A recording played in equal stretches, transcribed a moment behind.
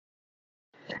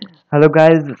Hello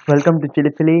guys, welcome to Chili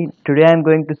Philly. Today I'm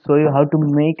going to show you how to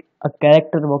make a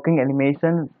character walking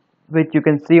animation, which you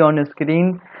can see on your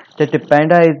screen that the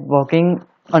panda is walking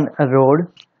on a road.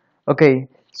 Okay,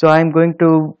 so I'm going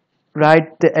to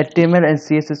write the HTML and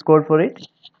CSS code for it.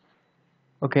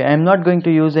 Okay, I'm not going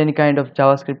to use any kind of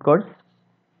JavaScript code.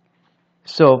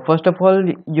 So first of all,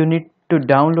 you need to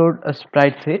download a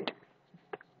sprite sheet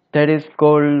that is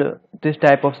called this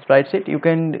type of sprite sheet. You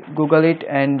can Google it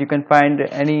and you can find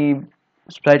any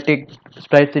sprite sheet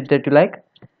that you like.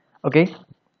 Okay,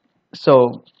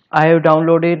 so I have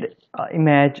downloaded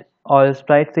image or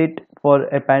sprite sheet for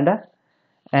a panda,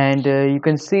 and you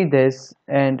can see this,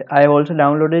 and I have also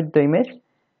downloaded the image.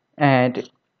 And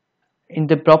in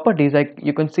the properties, like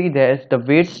you can see there, the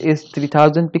width is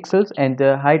 3000 pixels and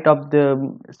the height of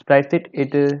the sprite sheet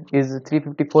is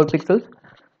 354 pixels.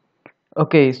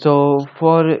 Okay, so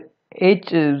for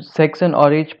each section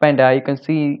or each panda, you can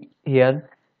see here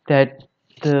that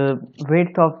the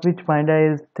width of which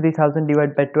panda is 3000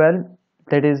 divided by 12,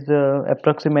 that is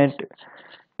approximate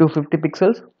 250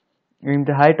 pixels, and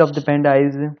the height of the panda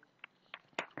is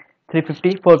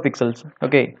 354 pixels.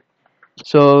 Okay,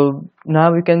 so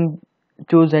now we can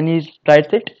choose any sprite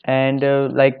set, and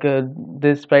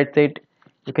this sprite set,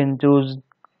 you can choose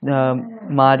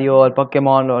Mario or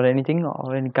Pokemon or anything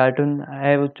or any cartoon. I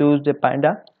have choose the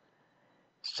panda.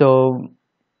 So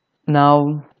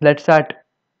now let's start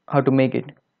how to make it.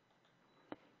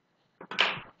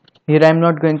 Here I am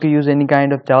not going to use any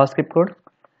kind of JavaScript code,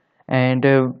 and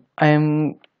I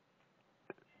am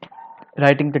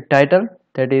writing the title,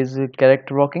 that is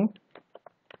character walking.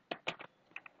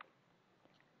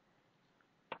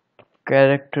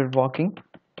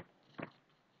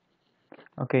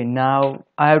 Okay, now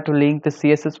I have to link the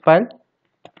CSS file,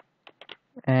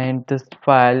 and this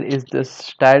file is the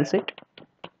style sheet,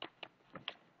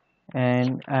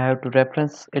 and I have to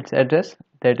reference its address,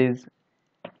 that is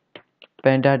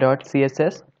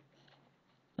panda.css.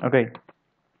 Okay,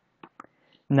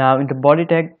 now in the body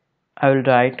tag I will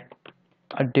write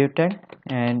a div tag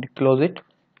and close it.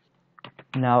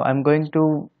 Now I'm going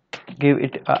to give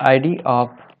it a ID of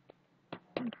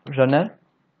runner,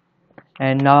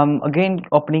 and now I'm again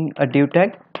opening a div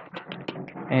tag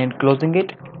and closing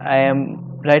it. I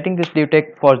am writing this div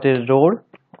tag for the road,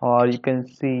 or you can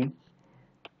see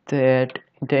that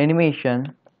in the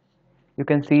animation you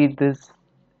can see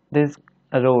this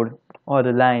a road or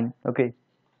the line. Okay,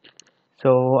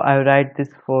 so I write this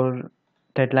for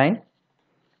that line.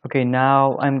 Okay,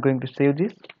 now I'm going to save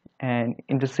this, and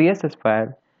in the CSS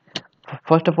file,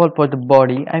 first of all, for the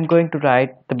body I'm going to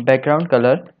write the background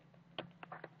color.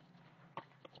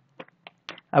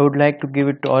 I would like to give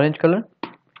it orange color,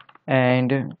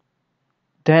 and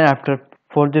then after,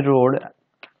 for the road,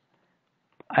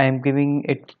 I am giving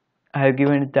it I have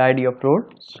given it the ID of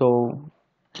road, so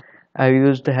I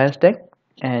used the hashtag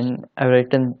and I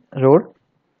written road.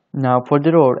 Now for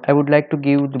the road I would like to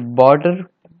give the border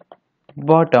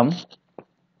bottom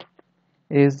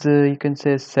is you can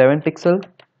say 7 pixel,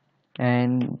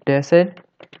 and that's it,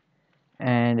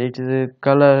 and it is a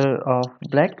color of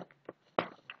black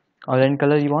or any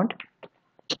color you want.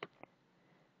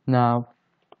 Now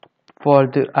for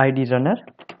the ID runner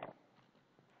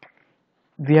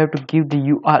we have to give the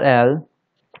URL,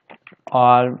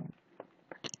 or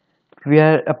we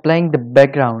are applying the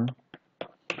background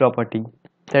property,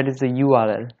 that is the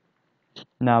URL.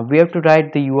 Now we have to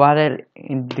write the URL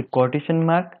in the quotation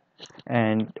mark,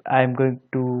 and I'm going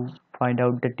to find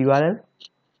out that URL.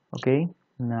 Okay,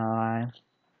 now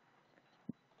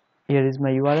here is my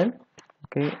URL.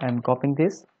 Okay, I'm copying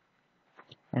this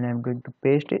and I'm going to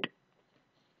paste it.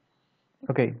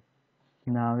 Okay,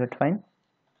 now that's fine.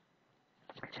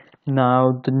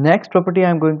 Now the next property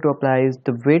I'm going to apply is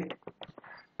the width,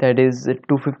 that is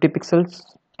 250 pixels,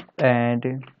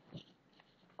 and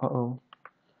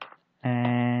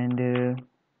and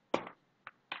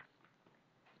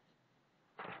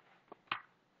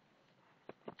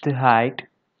the height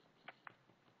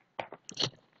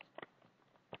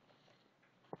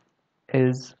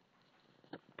is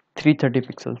 330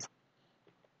 pixels.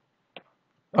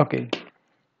 Okay,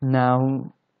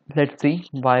 now let's see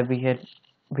why we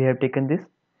have taken this,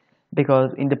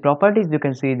 because in the properties you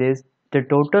can see this, the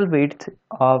total width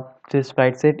of this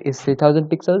sprite set is 3000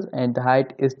 pixels and the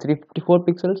height is 354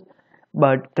 pixels,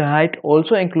 but the height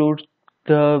also includes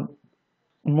the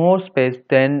more space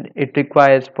than it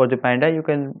requires for the panda. You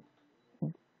can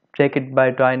check it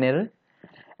by trial and error.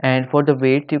 And for the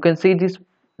weight you can see this,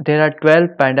 there are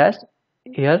 12 pandas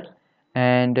here,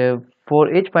 and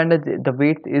for each panda the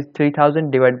weight is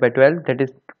 3000 divided by 12, that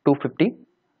is 250.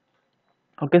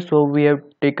 Okay, so we have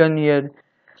taken here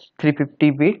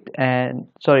 350 width and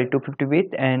 250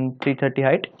 width and 330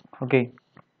 height. Okay,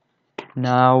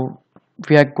 now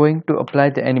we are going to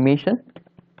apply the animation.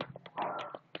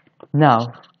 Now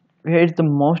here is the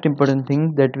most important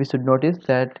thing that we should notice,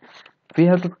 that we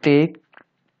have to take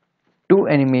two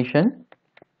animation,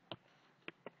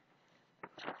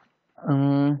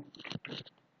 um,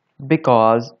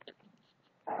 because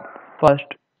first,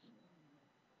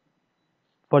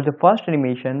 for the first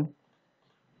animation,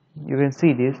 you can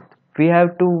see this, we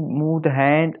have to move the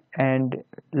hand and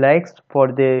legs for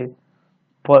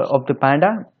of the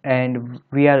panda, and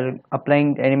we are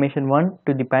applying animation 1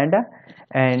 to the panda,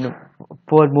 and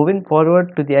for moving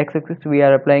forward to the x-axis we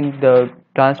are applying the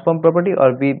transform property,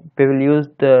 or we will use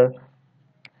the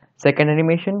second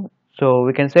animation. So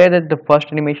we can say that the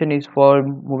first animation is for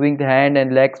moving the hand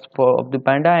and legs of the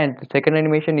panda, and the second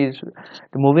animation is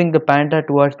moving the panda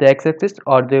towards the x-axis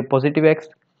or the positive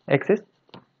x-axis.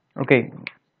 Okay,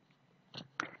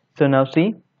 so now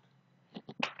see,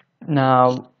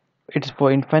 now it's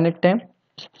for infinite time.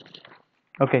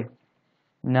 Okay,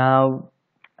 now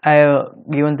I have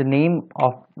given the name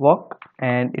of walk,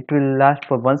 and it will last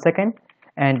for 1 second,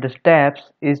 and the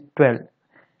steps is 12.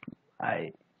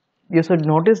 You should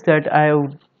notice that I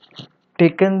have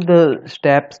taken the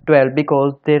steps 12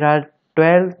 because there are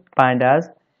 12 pandas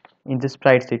in the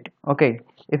sprite sheet. Okay,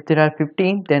 if there are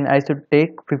 15, then I should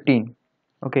take 15.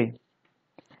 Okay,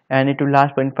 and it will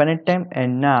last for infinite time.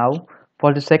 And now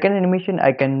for the second animation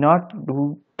I cannot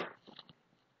do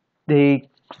the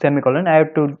semicolon, I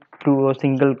have to do a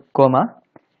single comma,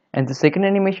 and the second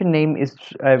animation name is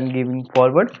I'm giving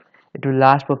forward. It will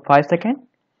last for 5 seconds,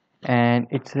 and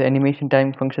its animation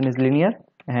time function is linear,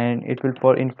 and it will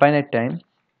for infinite time,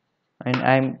 and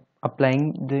I'm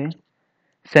applying the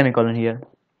semicolon here.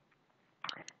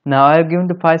 Now I have given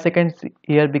the 5 seconds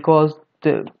here because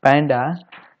the panda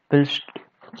will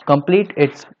complete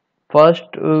its first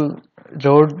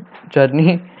road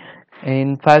journey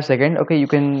in 5 seconds. Okay, you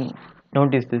can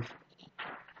notice this.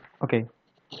 Okay,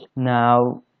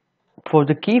 now for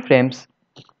the keyframes,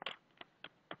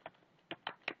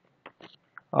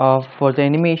 for the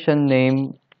animation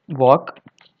name walk,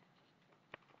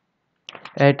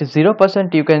 at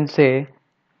 0% you can say,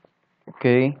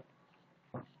 okay,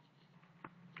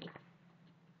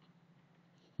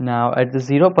 now at the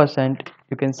 0%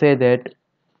 you can say that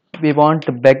we want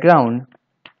the background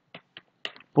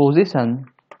position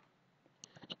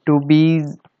to be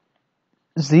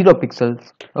 0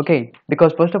 pixels. Okay,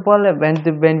 because first of all,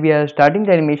 when we are starting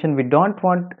the animation, we don't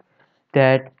want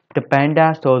that the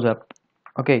panda shows up.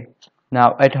 Okay,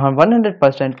 now at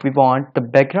 100% we want the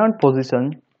background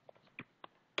position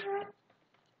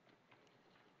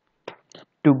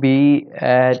to be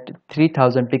at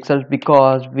 3000 pixels,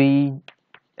 because we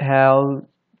have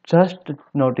just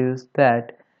noticed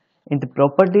that in the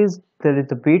properties there is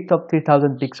a width of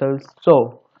 3000 pixels.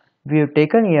 So we have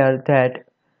taken here that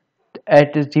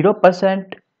at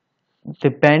 0% the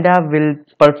panda will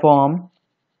perform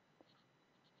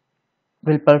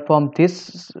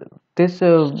this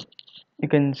you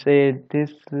can say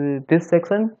this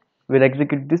section will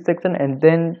execute this section, and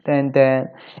then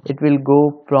it will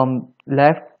go from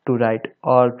left to right,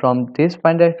 or from this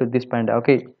panda to this panda.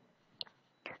 Okay,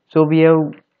 so we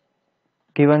have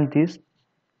given this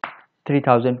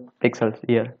 3000 pixels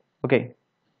here. Okay,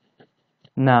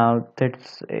 now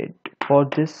that's it for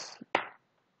this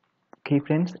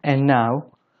keyframes. And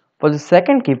now for the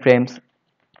second keyframes,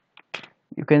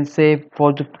 you can say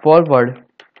for the forward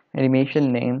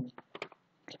animation name,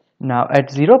 now at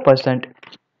 0%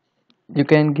 you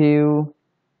can give,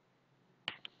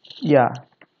 yeah,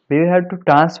 we will have to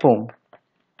transform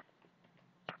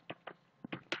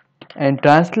and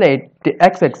translate the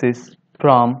x-axis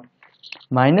from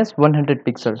minus 100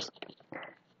 pixels.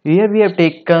 Here we have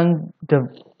taken the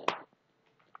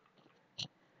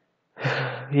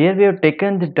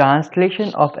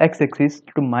translation of x-axis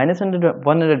to minus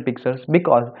 100 pixels,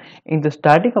 because in the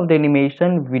starting of the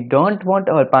animation we don't want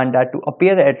our panda to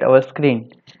appear at our screen.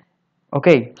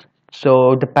 Okay,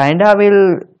 so the panda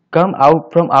will come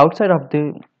out from outside of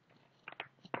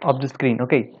the screen.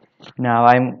 Okay, now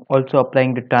I'm also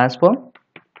applying the transform,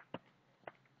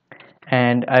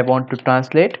 and I want to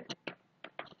translate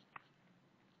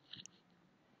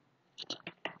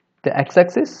the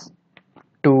x-axis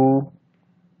to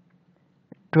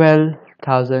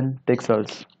 12,000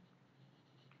 pixels,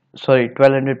 sorry,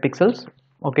 1200 pixels.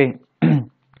 Okay,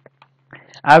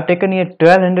 I've taken here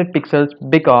 1200 pixels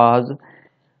because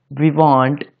we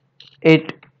want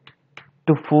it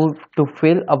to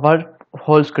fill our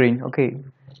whole screen. Okay,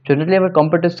 generally our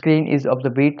computer screen is of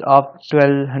the width of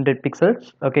 1200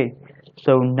 pixels. Okay,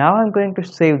 So now I'm going to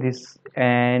save this,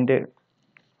 and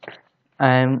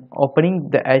I'm opening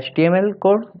the HTML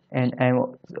code, and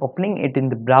I'm opening it in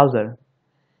the browser.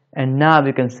 And now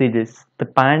we can see this, the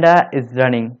panda is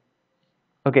running.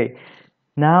 Okay,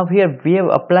 now here we have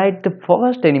applied the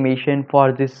first animation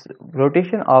for this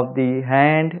rotation of the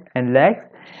hand and legs,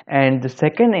 and the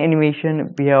second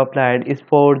animation we have applied is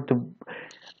for the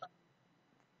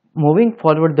moving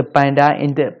forward the panda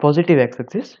in the positive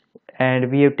x-axis,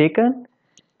 and we have taken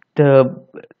the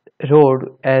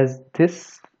road as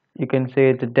this, you can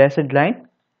say the dashed line.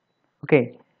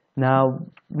 Okay, now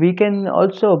we can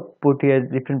also put here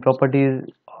different properties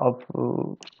of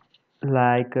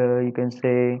you can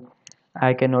say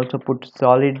I can also put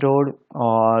solid road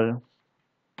or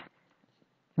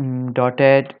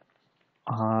dotted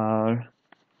or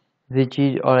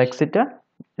rigid or etc.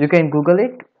 You can google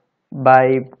it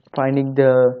by finding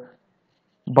the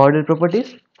border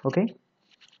properties. Okay,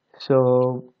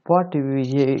 so what do we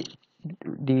here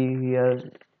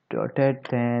dotted,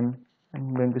 then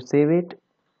I'm going to save it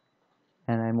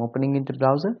and I'm opening in the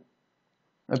browser.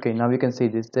 Okay, now we can see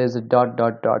this, there's a dot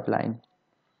line.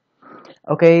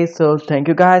 Okay, so thank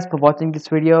you guys for watching this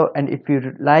video, and if you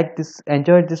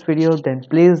enjoyed this video, then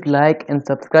please like and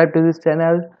subscribe to this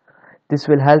channel. This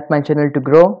will help my channel to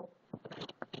grow.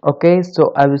 Okay,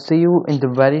 so I will see you in the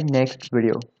very next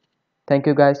video. Thank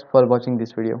you guys for watching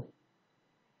this video.